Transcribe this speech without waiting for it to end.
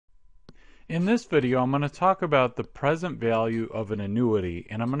In this video, I'm going to talk about the present value of an annuity,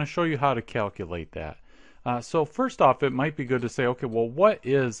 and I'm going to show you how to calculate that. So first off, it might be good to say, okay, well, what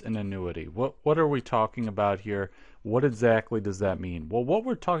is an annuity? What are we talking about here? What exactly does that mean? Well, what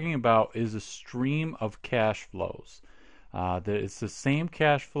we're talking about is a stream of cash flows. It's the same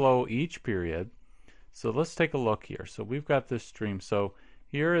cash flow each period. So let's take a look here. So we've got this stream. So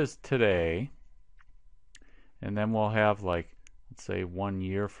here is today, and then we'll have, like, let's say 1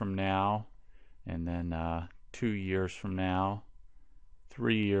 year from now, and then 2 years from now,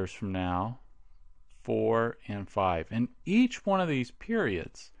 3 years from now, 4 and 5. And each one of these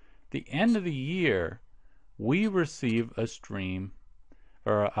periods, the end of the year, we receive a stream,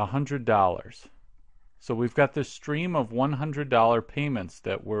 or $100. So we've got this stream of $100 payments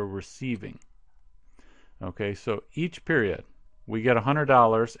that we're receiving. Okay, so each period, we get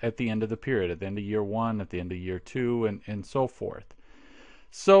 $100 at the end of the period, at the end of year 1, at the end of year 2, and so forth.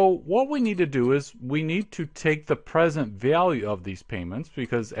 So what we need to do is we need to take the present value of these payments,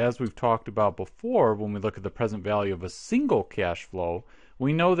 because as we've talked about before, when we look at the present value of a single cash flow,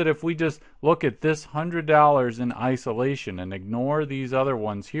 we know that if we just look at this $100 in isolation and ignore these other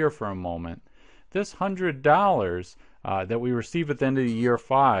ones here for a moment, this $100 that we receive at the end of the year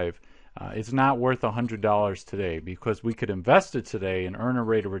 5 it's not worth $100 today, because we could invest it today and earn a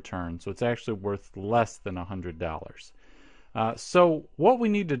rate of return, so it's actually worth less than $100. So what we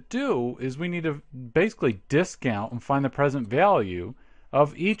need to do is we need to basically discount and find the present value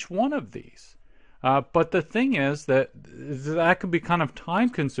of each one of these. But the thing is that could be kind of time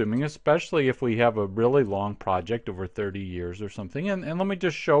consuming, especially if we have a really long project over 30 years or something. And let me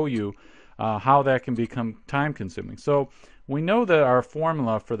just show you how that can become time consuming. So we know that our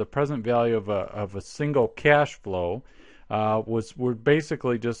formula for the present value of a single cash flow we're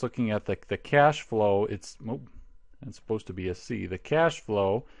basically just looking at the cash flow. It's supposed to be a C. The cash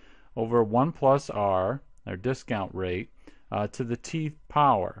flow over 1 plus R, our discount rate, to the T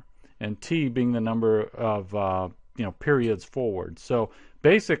power, and T being the number of periods forward. So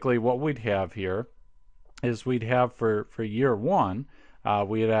basically what we'd have here is we'd have for year 1,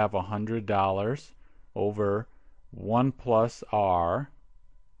 we'd have $100 over 1 plus R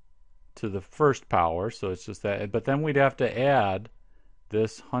to the first power, so it's just that, but then we'd have to add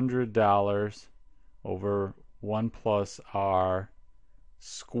this $100 over 1 plus R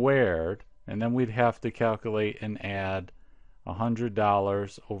squared, and then we'd have to calculate and add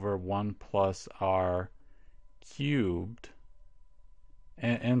 $100 over 1 plus R cubed,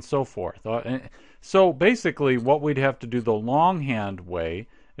 and so forth. So basically what we'd have to do the longhand way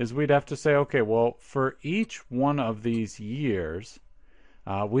is we'd have to say, okay, well, for each one of these years,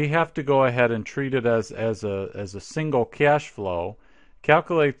 we have to go ahead and treat it as a single cash flow,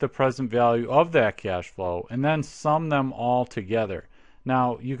 calculate the present value of that cash flow, and then sum them all together.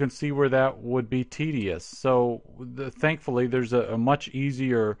 Now, you can see where that would be tedious. So thankfully, there's a much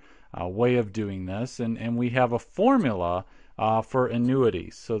easier way of doing this, and we have a formula for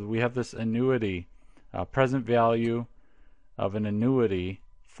annuities. So we have this annuity, present value of an annuity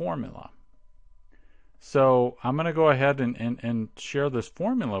formula. So I'm going to go ahead and share this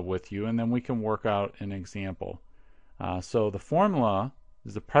formula with you, and then we can work out an example. So the formula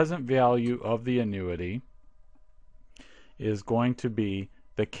is the present value of the annuity is going to be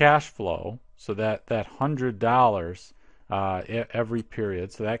the cash flow, so that $100 every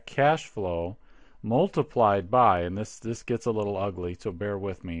period, so that cash flow multiplied by, and this gets a little ugly, so bear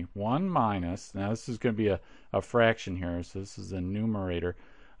with me, 1 minus, now this is going to be a fraction here, so this is a numerator,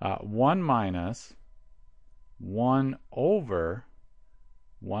 1 minus 1 over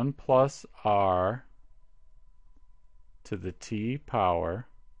 1 plus R to the T power,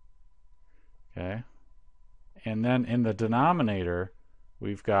 okay, and then in the denominator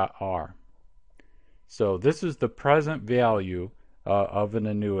we've got R. So this is the present value of an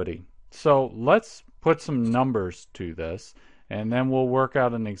annuity. So let's put some numbers to this, and then we'll work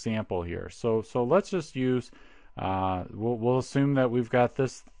out an example here. So let's just use we'll assume that we've got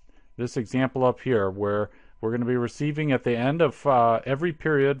this example up here where we're going to be receiving at the end of every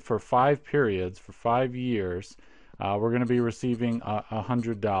period for 5 periods, for 5 years, we're going to be receiving a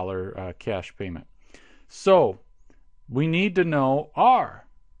 $100 cash payment. So we need to know R,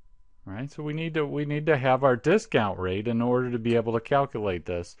 right? So we need to have our discount rate in order to be able to calculate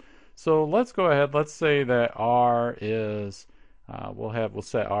this. So let's go ahead. Let's say that R is we'll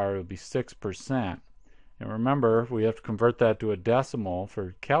say R will be 6%. And remember, we have to convert that to a decimal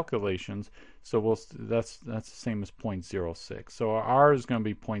for calculations. So that's the same as 0.06. So our R is going to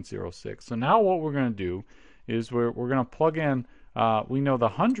be 0.06. So now what we're going to do is we're going to plug in. We know the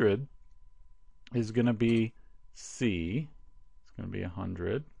 100 is going to be C. It's going to be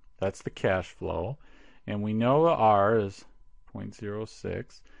 100. That's the cash flow. And we know the R is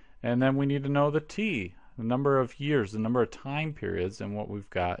 0.06. And then we need to know the T, the number of years, the number of time periods. And what we've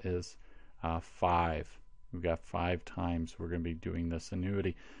got is 5. We've got 5 times we're going to be doing this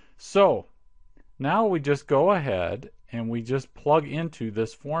annuity. So now we just go ahead and we just plug into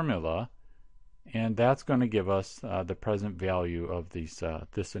this formula, and that's going to give us the present value of these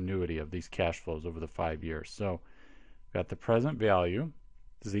this annuity, of these cash flows over the 5 years. So we've got the present value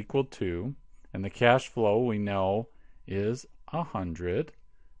is equal to, and the cash flow we know is 100.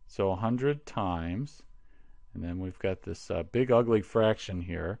 So 100 times, and then we've got this big ugly fraction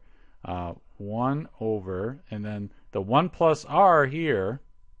here, 1 over, and then the 1 plus R here,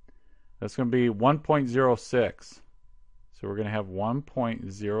 that's going to be 1.06. So we're going to have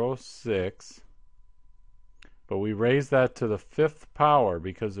 1.06, but we raise that to the 5th power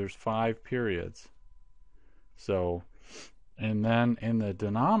because there's 5 periods. So, and then in the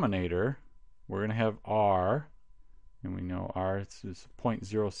denominator, we're going to have R, and we know R is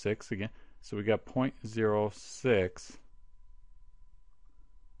 0.06 again. So we got 0.06.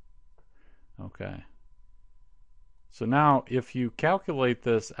 Okay. So now if you calculate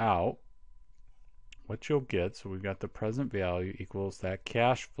this out, what you'll get, so we've got the present value equals that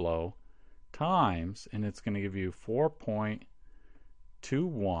cash flow times, and it's going to give you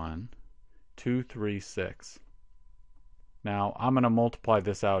 4.21236. Now I'm going to multiply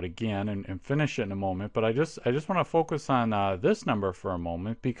this out again and finish it in a moment, but I just want to focus on this number for a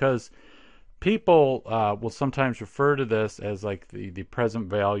moment, because people will sometimes refer to this as like the present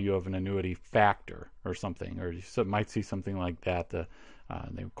value of an annuity factor or something, or you might see something like that. They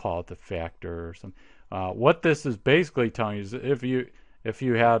would call it the factor or something. What this is basically telling you is if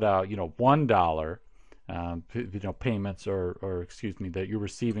you had $1 payments or excuse me, that you're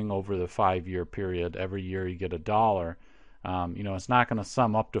receiving over the 5-year period, every year you get $1. It's not going to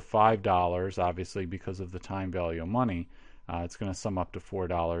sum up to $5, obviously, because of the time value of money. It's going to sum up to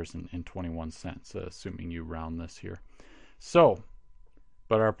 $4.21, assuming you round this here. So,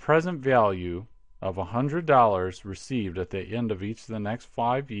 but our present value of $100 received at the end of each of the next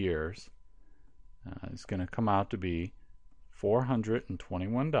 5 years is going to come out to be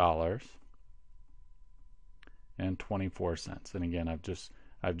 $421.24. And again, I've just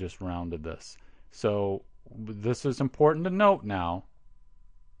rounded this. So this is important to note now.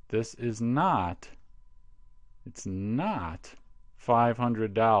 This is not, it's not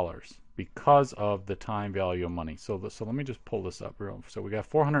 $500 because of the time value of money. So let me just pull this up real. So we got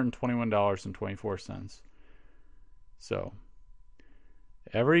 $421.24. So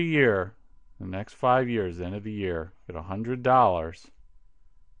every year, the next 5 years, the end of the year, get $100.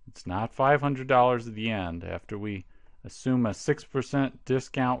 It's not $500 at the end. After we assume a 6%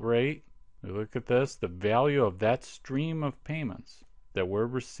 discount rate, we look at this, the value of that stream of payments that we're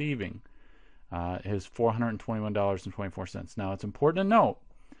receiving is $421.24. Now, it's important to note,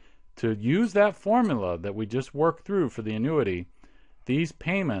 to use that formula that we just worked through for the annuity, these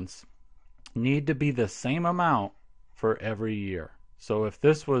payments need to be the same amount for every year. So if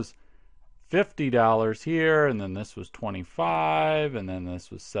this was $50 here, and then this was $25, and then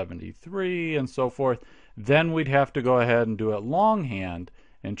this was $73, and so forth, then we'd have to go ahead and do it longhand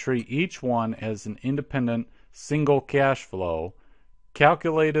and treat each one as an independent single cash flow,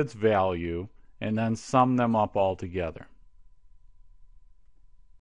 calculate its value, and then sum them up all together.